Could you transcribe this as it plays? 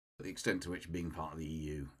the extent to which being part of the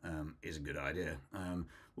EU is a good idea.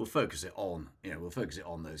 We'll focus it on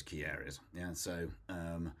those key areas.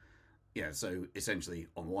 So essentially,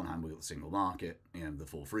 on the one hand, we've got the single market, the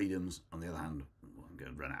four freedoms. On the other hand, well, I'm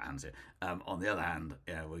going to run out of hands here. On the other hand,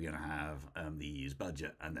 we're going to have the EU's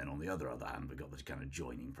budget, and then on the other hand, we've got this kind of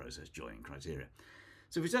joining process, joining criteria.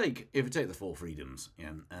 So if we take the four freedoms,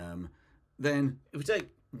 then if we take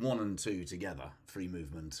 1 and 2 together, free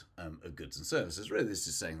movement of goods and services, really this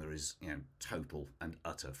is saying there is total and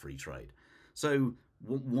utter free trade. So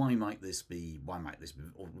why might this be,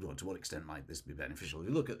 or to what extent might this be beneficial? If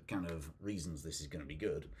you look at kind of reasons this is going to be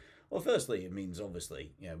good, well, firstly, it means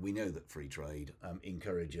obviously, we know that free trade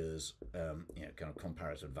encourages, kind of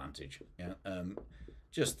comparative advantage.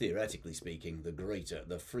 Just theoretically speaking,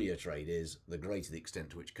 the freer trade is, the greater the extent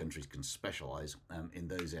to which countries can specialise in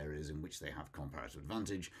those areas in which they have comparative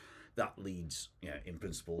advantage. That leads, in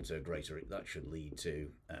principle, that should lead to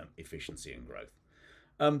efficiency and growth.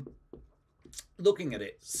 Looking at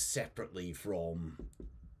it separately from,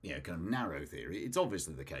 kind of narrow theory, it's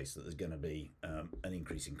obviously the case that there's going to be an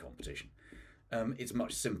increase in competition. It's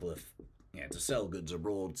much simpler, to sell goods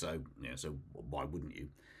abroad, so why wouldn't you?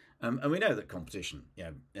 And we know that competition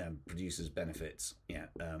produces benefits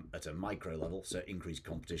at a micro level. So increased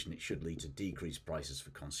competition, it should lead to decreased prices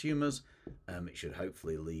for consumers. It should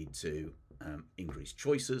hopefully lead to increased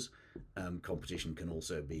choices. Competition can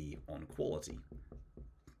also be on quality.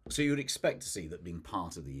 So you would expect to see that being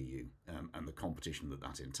part of the EU and the competition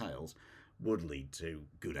that entails would lead to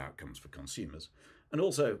good outcomes for consumers. And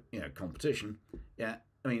also, competition,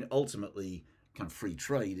 ultimately, kind of free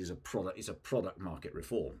trade is a product market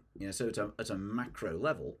reform. So at a macro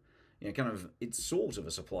level, it's sort of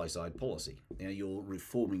a supply side policy. You're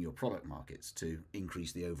reforming your product markets to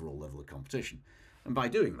increase the overall level of competition, and by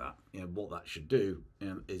doing that, what that should do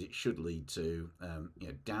is it should lead to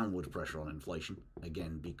downward pressure on inflation,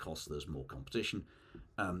 again because there's more competition,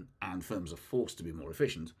 and firms are forced to be more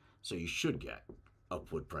efficient. So you should get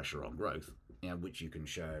upward pressure on growth, which you can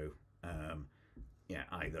show.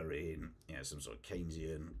 Either in some sort of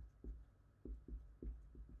Keynesian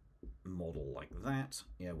model like that,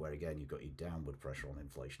 where again you've got your downward pressure on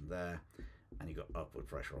inflation there, and you've got upward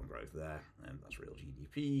pressure on growth there, and that's real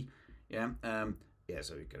GDP.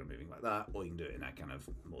 So you're kind of moving like that, or you can do it in that kind of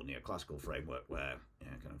more neoclassical framework where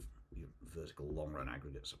kind of your vertical long-run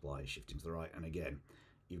aggregate supply is shifting to the right, and again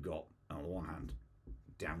you've got on the one hand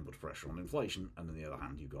downward pressure on inflation, and on the other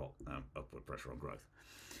hand you've got upward pressure on growth.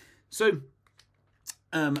 So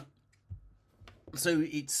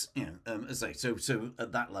it's as I say, so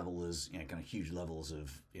at that level there's kind of huge levels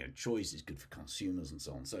of choice. It's good for consumers and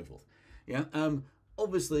so on and so forth.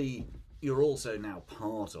 Obviously you're also now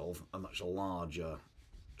part of a much larger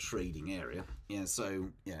trading area. It's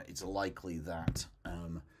likely that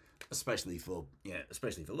especially for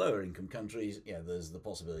lower income countries, there's the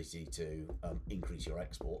possibility to increase your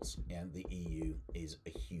exports. The EU is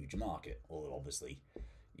a huge market, although obviously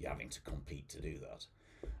you're having to compete to do that.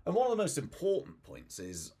 And one of the most important points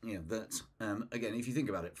is that, again, if you think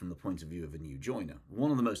about it from the point of view of a new joiner,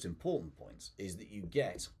 one of the most important points is that you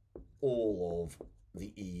get all of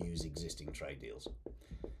the EU's existing trade deals.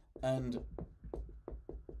 And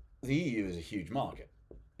the EU is a huge market.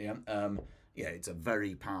 It's a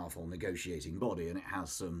very powerful negotiating body, and it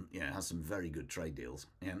has some very good trade deals.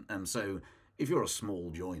 So if you're a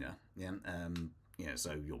small joiner,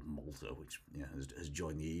 so you're Malta, which has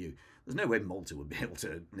joined the EU. There's no way Malta would be able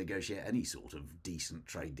to negotiate any sort of decent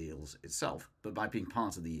trade deals itself. But by being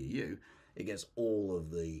part of the EU, it gets all of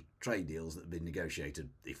the trade deals that have been negotiated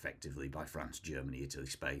effectively by France, Germany, Italy,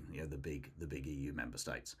 Spain, the big EU member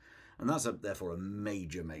states. And that's therefore a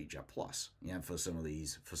major plus, for some of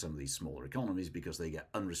these smaller economies, because they get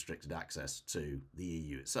unrestricted access to the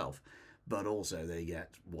EU itself, but also they get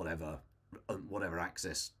whatever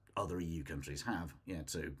access other EU countries have,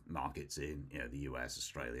 to markets in the US,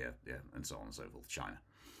 Australia, and so on and so forth, China.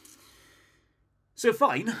 So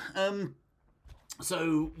fine.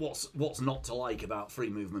 So what's not to like about free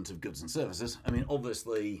movement of goods and services?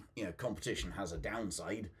 Obviously, competition has a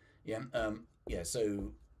downside.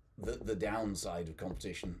 So the downside of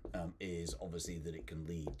competition is obviously that it can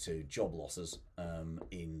lead to job losses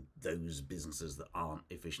in those businesses that aren't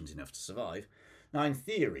efficient enough to survive. Now, in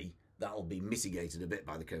theory, that'll be mitigated a bit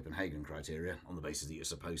by the Copenhagen criteria on the basis that you're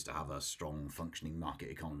supposed to have a strong functioning market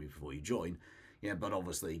economy before you join. But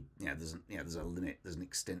obviously, there's a limit, there's an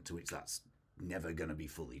extent to which that's never going to be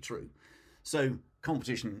fully true. So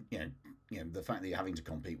competition, the fact that you're having to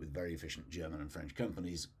compete with very efficient German and French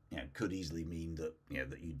companies, could easily mean that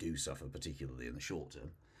that you do suffer, particularly in the short term.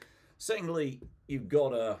 Secondly, you've got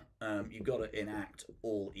to enact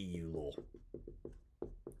all EU law.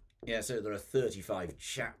 Yeah, so there are 35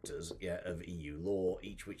 chapters, yeah, of EU law,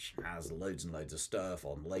 each which has loads and loads of stuff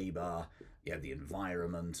on labour, yeah, the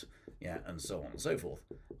environment, yeah, and so on and so forth.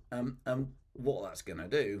 What that's going to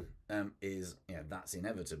do is, yeah, that's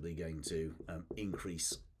inevitably going to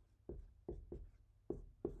increase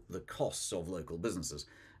the costs of local businesses,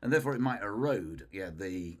 and therefore it might erode, yeah,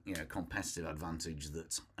 the competitive advantage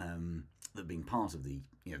that that being part of the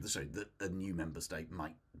that a new member state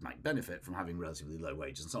might benefit from having relatively low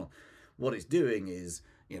wages and so on. What it's doing is,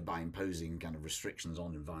 by imposing kind of restrictions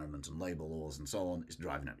on environment and labour laws and so on, it's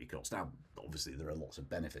driving up your costs. Now, obviously, there are lots of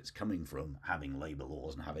benefits coming from having labour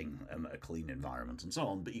laws and having a clean environment and so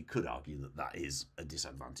on, but you could argue that that is a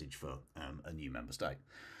disadvantage for a new member state.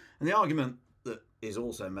 And the argument that is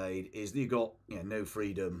also made is that you've got no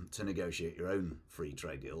freedom to negotiate your own free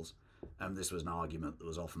trade deals. And this was an argument that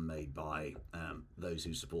was often made by those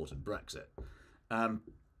who supported Brexit. I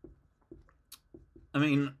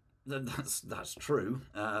mean, that's true,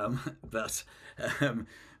 but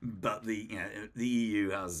the EU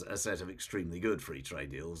has a set of extremely good free trade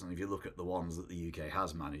deals, and if you look at the ones that the UK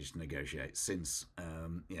has managed to negotiate since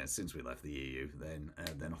since we left the EU, then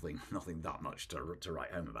they're nothing that much to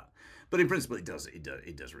write home about. But in principle, it does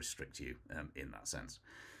restrict you in that sense.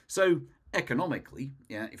 So economically,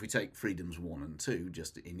 if we take freedoms 1 and 2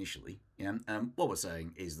 just initially, what we're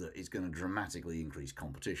saying is that it's going to dramatically increase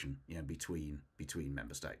competition, between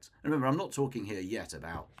member states. And remember, I'm not talking here yet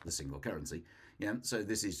about the single currency. So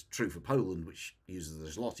this is true for Poland, which uses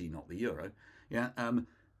the zloty, not the euro.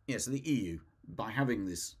 So the EU, by having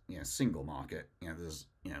this single market, there's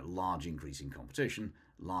large increase in competition,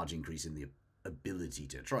 large increase in the ability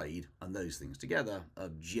to trade, and those things together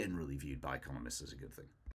are generally viewed by economists as a good thing.